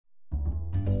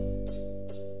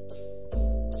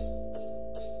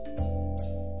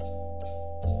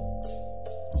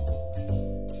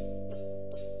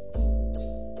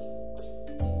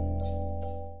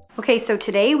Okay, so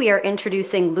today we are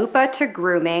introducing Lupa to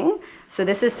grooming. So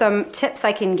this is some tips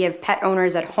I can give pet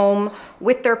owners at home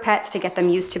with their pets to get them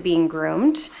used to being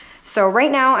groomed. So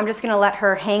right now I'm just gonna let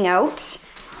her hang out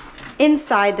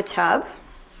inside the tub.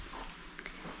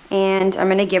 And I'm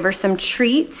gonna give her some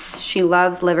treats. She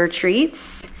loves liver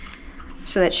treats,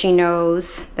 so that she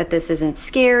knows that this isn't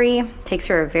scary. Takes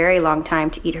her a very long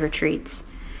time to eat her treats.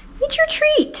 Eat your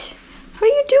treat. What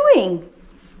are you doing?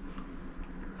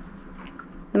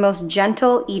 The most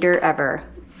gentle eater ever.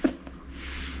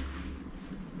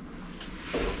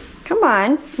 Come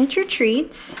on, eat your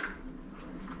treats.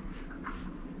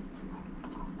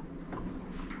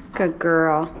 Good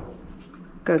girl.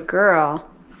 Good girl.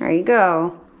 There you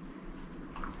go.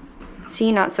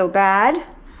 See, not so bad.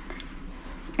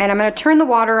 And I'm gonna turn the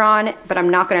water on, but I'm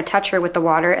not gonna touch her with the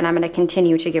water, and I'm gonna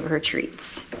continue to give her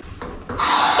treats.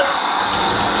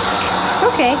 It's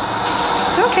okay.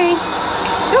 It's okay.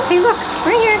 It's okay, look,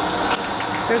 right here.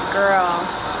 Good girl.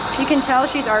 You can tell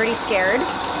she's already scared.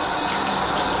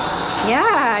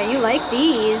 Yeah, you like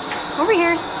these. Over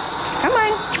here. Come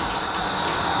on.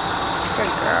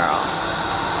 Good girl.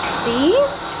 See?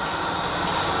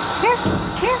 Here,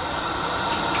 here.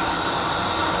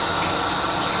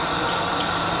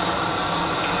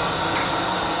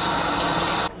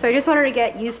 So I just want her to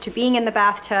get used to being in the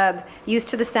bathtub, used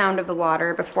to the sound of the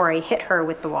water before I hit her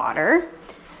with the water.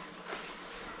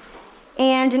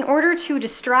 And in order to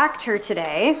distract her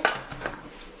today,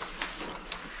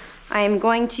 I am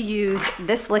going to use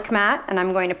this lick mat, and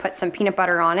I'm going to put some peanut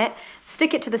butter on it,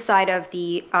 stick it to the side of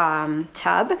the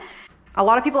tub. A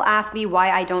lot of people ask me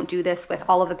why I don't do this with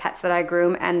all of the pets that I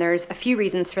groom, and there's a few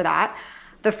reasons for that.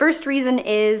 The first reason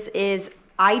is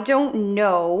I don't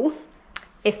know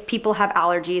if people have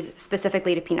allergies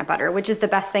specifically to peanut butter, which is the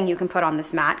best thing you can put on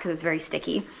this mat because it's very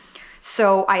sticky.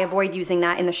 So I avoid using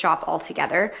that in the shop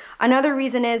altogether. Another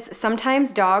reason is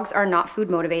sometimes dogs are not food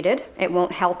motivated. It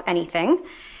won't help anything.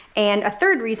 And a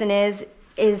third reason is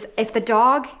if the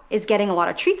dog is getting a lot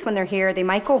of treats when they're here, they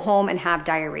might go home and have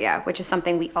diarrhea, which is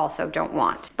something we also don't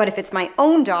want. But if it's my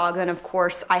own dog, then of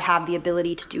course I have the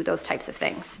ability to do those types of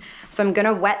things. So I'm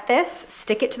gonna wet this,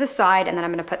 stick it to the side, and then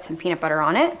I'm gonna put some peanut butter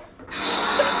on it.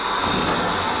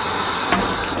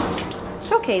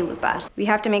 It's okay, Lupa. We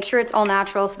have to make sure it's all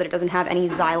natural so that it doesn't have any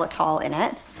xylitol in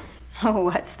it. Oh,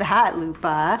 what's that,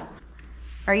 Lupa?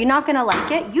 Are you not gonna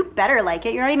like it? You better like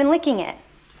it. You're not even licking it.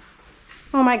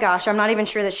 Oh my gosh, I'm not even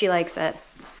sure that she likes it.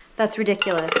 That's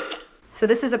ridiculous. So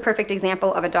this is a perfect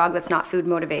example of a dog that's not food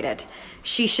motivated.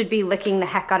 She should be licking the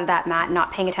heck out of that mat,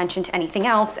 not paying attention to anything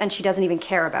else, and she doesn't even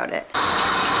care about it.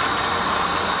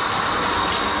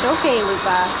 It's okay,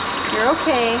 Lupa. You're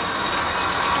okay.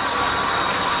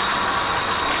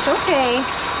 It's okay.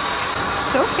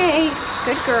 It's okay.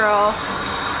 Good girl.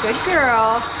 Good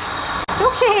girl. It's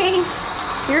okay.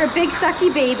 You're a big sucky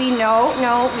baby. No,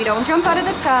 no, we don't jump out of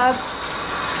the tub.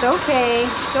 It's okay.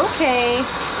 It's okay.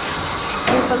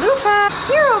 Lupa, Lupa.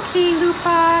 You're okay,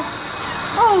 Lupa.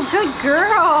 Oh, good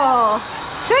girl.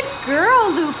 Good girl,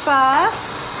 Lupa.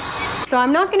 So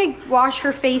I'm not gonna wash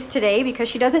her face today because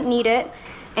she doesn't need it.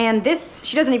 And this,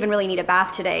 she doesn't even really need a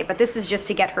bath today, but this is just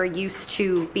to get her used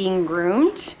to being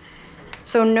groomed.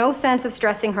 So no sense of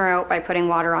stressing her out by putting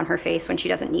water on her face when she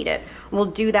doesn't need it. We'll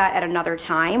do that at another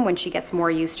time when she gets more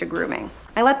used to grooming.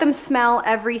 I let them smell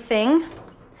everything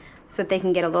so that they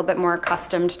can get a little bit more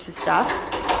accustomed to stuff,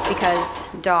 because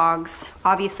dogs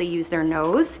obviously use their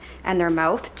nose and their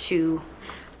mouth to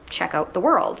check out the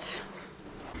world.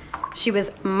 She was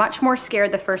much more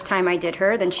scared the first time I did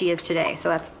her than she is today, so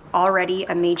that's already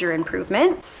a major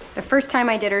improvement. The first time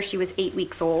I did her, she was 8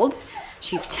 weeks old.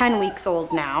 She's 10 weeks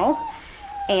old now.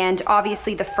 And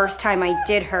obviously the first time I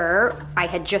did her, I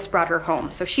had just brought her home.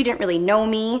 So she didn't really know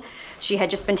me. She had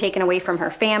just been taken away from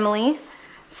her family.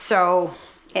 So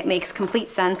it makes complete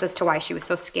sense as to why she was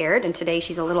so scared. And today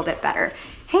she's a little bit better.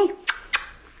 Hey,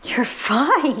 you're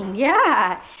fine.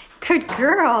 Yeah, good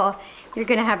girl. You're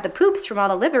gonna have the poops from all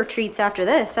the liver treats after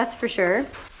this, that's for sure.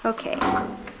 Okay,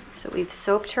 so we've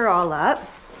soaped her all up.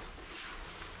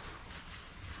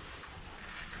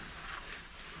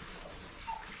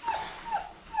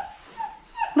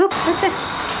 Look, what's this?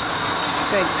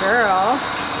 Good girl.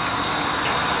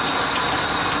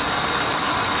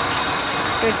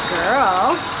 Good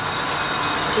girl.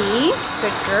 See?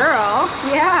 Good girl.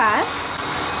 Yeah.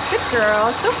 Good girl.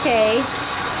 It's okay.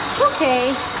 It's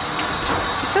okay.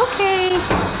 It's okay.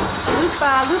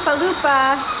 Lupa, Lupa,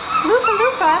 Lupa. Lupa,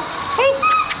 Lupa. Hey.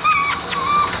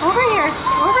 Over here.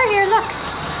 Over here. Look.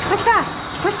 What's that?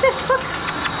 What's this? Look.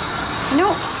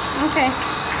 No. Okay.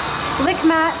 Lick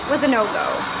mat was a no-go.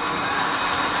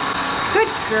 Good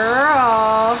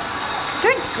girl.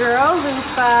 Good girl,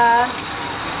 Lupa.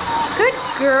 Good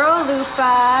girl,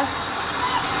 Lupa.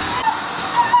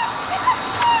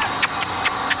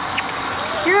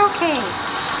 You're okay.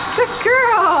 Good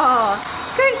girl.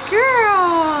 Good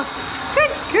girl.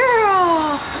 Good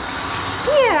girl.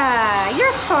 Yeah,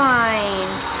 you're fine.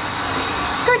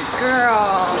 Good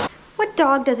girl. What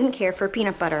dog doesn't care for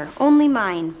peanut butter? Only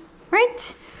mine,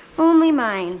 right? Only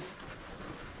mine.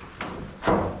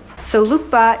 So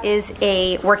Lupa is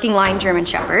a working line German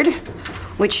Shepherd,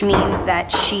 which means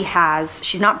that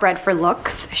she's not bred for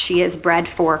looks, she is bred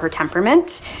for her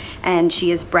temperament, and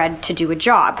she is bred to do a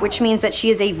job, which means that she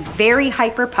is a very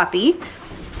hyper puppy,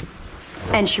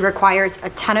 and she requires a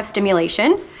ton of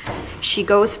stimulation. She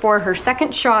goes for her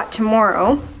second shot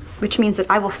tomorrow, which means that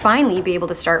I will finally be able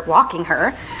to start walking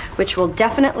her, which will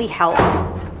definitely help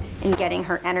in getting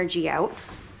her energy out.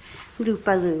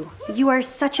 Lupa Lou, you are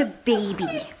such a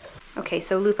baby. Okay,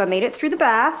 so Lupa made it through the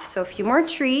bath, so a few more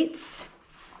treats.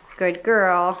 Good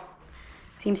girl.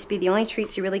 Seems to be the only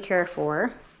treats you really care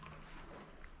for.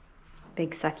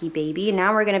 Big sucky baby. And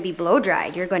now we're gonna be blow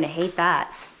dried. You're gonna hate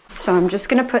that. So I'm just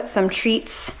gonna put some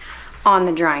treats on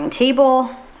the drying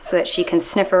table so that she can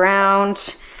sniff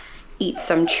around, eat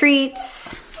some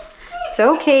treats. It's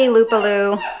okay, Lupa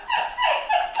Lou.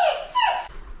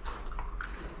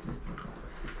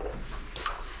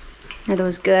 Are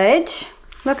those good?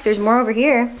 Look, there's more over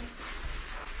here.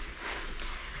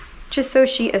 Just so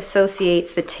she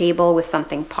associates the table with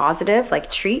something positive, like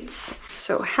treats.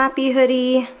 So happy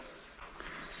hoodie.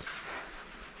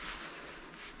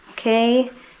 Okay,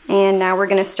 and now we're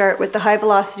gonna start with the high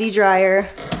velocity dryer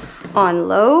on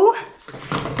low.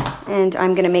 And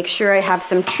I'm gonna make sure I have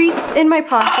some treats in my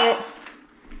pocket.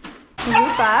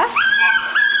 Lupa.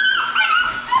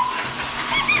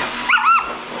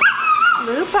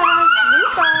 Lupa,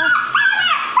 Lupa.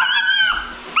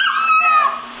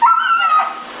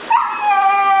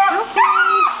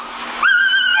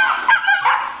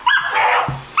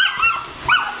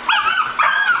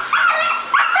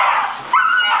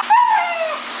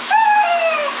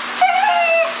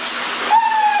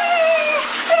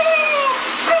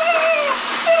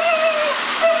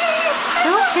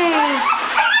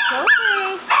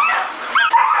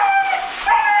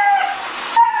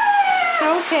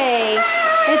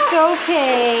 It's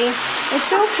okay.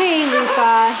 It's okay,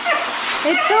 Lupa.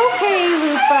 It's okay,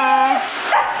 Lupa.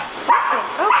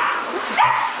 Oh.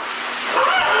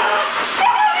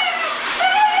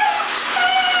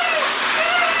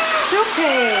 It's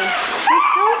okay.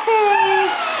 It's okay.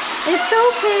 It's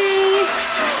okay.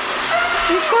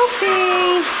 It's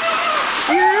okay.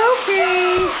 You're okay.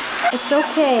 It's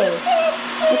okay.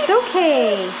 It's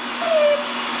okay.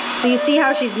 So you see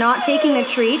how she's not taking the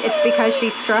treat? It's because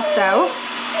she's stressed out.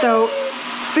 So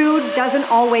food doesn't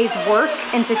always work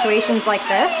in situations like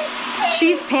this.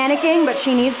 She's panicking, but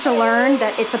she needs to learn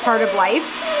that it's a part of life.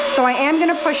 So I am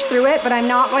gonna push through it, but I'm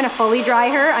not going to fully dry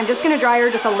her. I'm just gonna dry her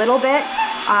just a little bit,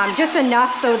 just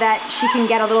enough so that she can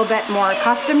get a little bit more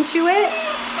accustomed to it.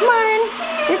 Come on,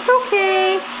 it's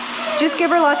okay. Just give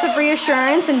her lots of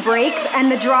reassurance and breaks,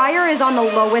 and the dryer is on the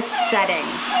lowest setting.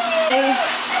 Okay,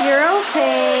 you're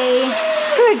okay.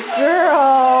 Good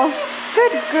girl.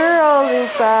 Good girl,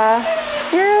 Lupa.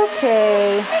 You're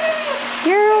okay.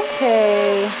 You're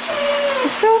okay.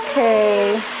 It's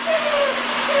okay.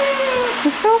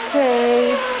 It's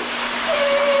okay.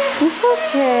 It's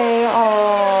okay.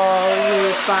 Oh,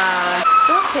 Lupa. It's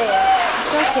okay.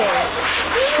 It's okay.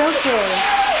 It's okay.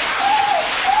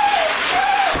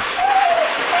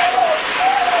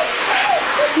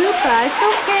 Lupa, it's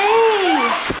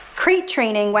okay. Crate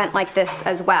training went like this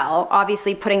as well.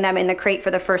 Obviously, putting them in the crate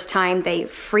for the first time, they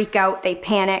freak out, they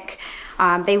panic,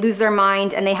 they lose their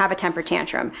mind, and they have a temper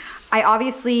tantrum. I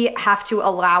obviously have to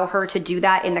allow her to do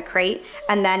that in the crate,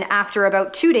 and then after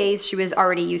about 2 days, she was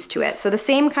already used to it. So the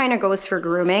same kind of goes for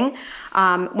grooming.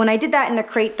 When I did that in the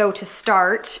crate though to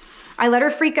start, I let her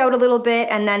freak out a little bit,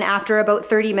 and then after about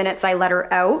 30 minutes, I let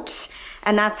her out.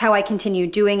 And that's how I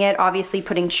continued doing it, obviously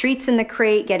putting treats in the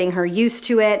crate, getting her used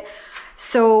to it.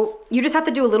 So you just have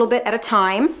to do a little bit at a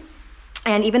time.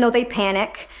 And even though they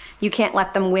panic, you can't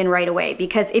let them win right away,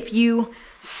 because if you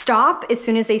stop as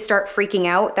soon as they start freaking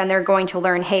out, then they're going to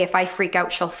learn, hey, if I freak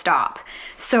out, she'll stop.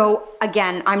 So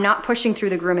again, I'm not pushing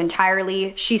through the groom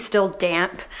entirely. She's still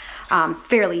damp,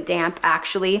 fairly damp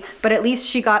actually, but at least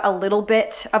she got a little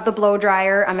bit of the blow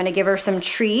dryer. I'm gonna give her some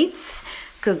treats.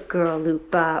 Good girl,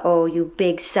 Lupa. Oh, you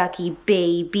big sucky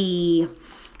baby.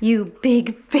 You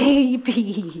big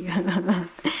baby.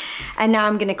 And now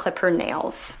I'm gonna clip her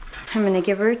nails. I'm gonna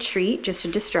give her a treat just to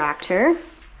distract her.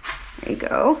 There you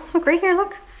go. Look right here,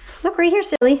 look. Look right here,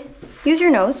 silly. Use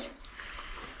your nose.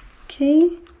 Okay.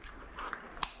 Okay.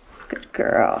 Good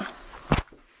girl.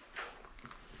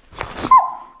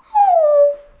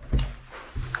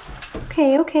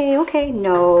 Okay, okay, okay.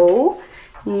 No,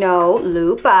 no,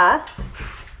 Lupa.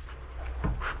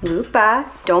 Lupa,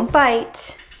 don't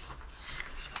bite.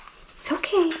 It's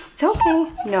okay, it's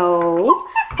okay. No.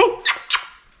 Hey.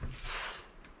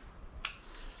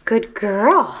 Good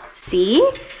girl. See?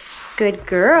 Good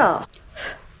girl.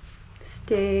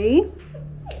 Stay.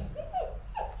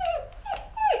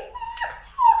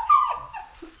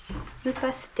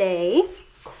 Lupa, stay.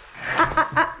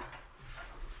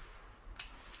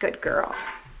 Good girl.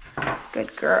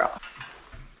 Good girl.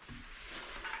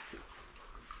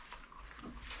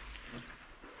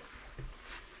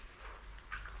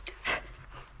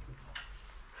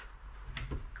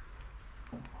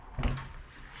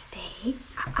 Stay.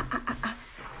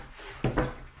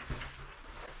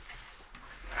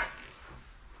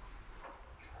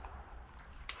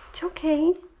 It's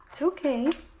okay. It's okay.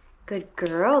 Good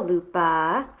girl,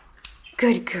 Lupa.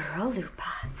 Good girl,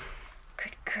 Lupa.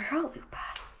 Good girl, Lupa.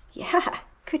 Yeah,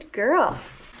 good girl.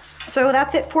 So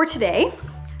that's it for today.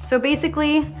 So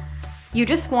basically, you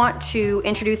just want to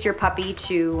introduce your puppy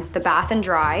to the bath and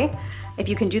dry. If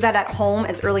you can do that at home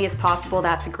as early as possible,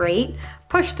 that's great.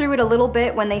 Push through it a little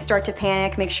bit when they start to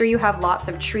panic. Make sure you have lots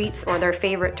of treats or their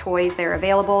favorite toys there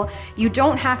available. You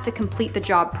don't have to complete the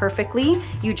job perfectly.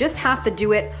 You just have to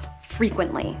do it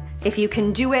frequently. If you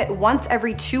can do it once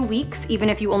every 2 weeks, even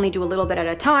if you only do a little bit at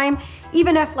a time,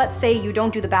 even if, let's say, you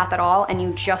don't do the bath at all and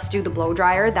you just do the blow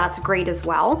dryer, that's great as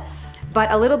well.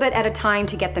 But a little bit at a time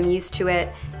to get them used to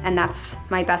it, and that's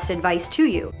my best advice to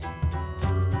you.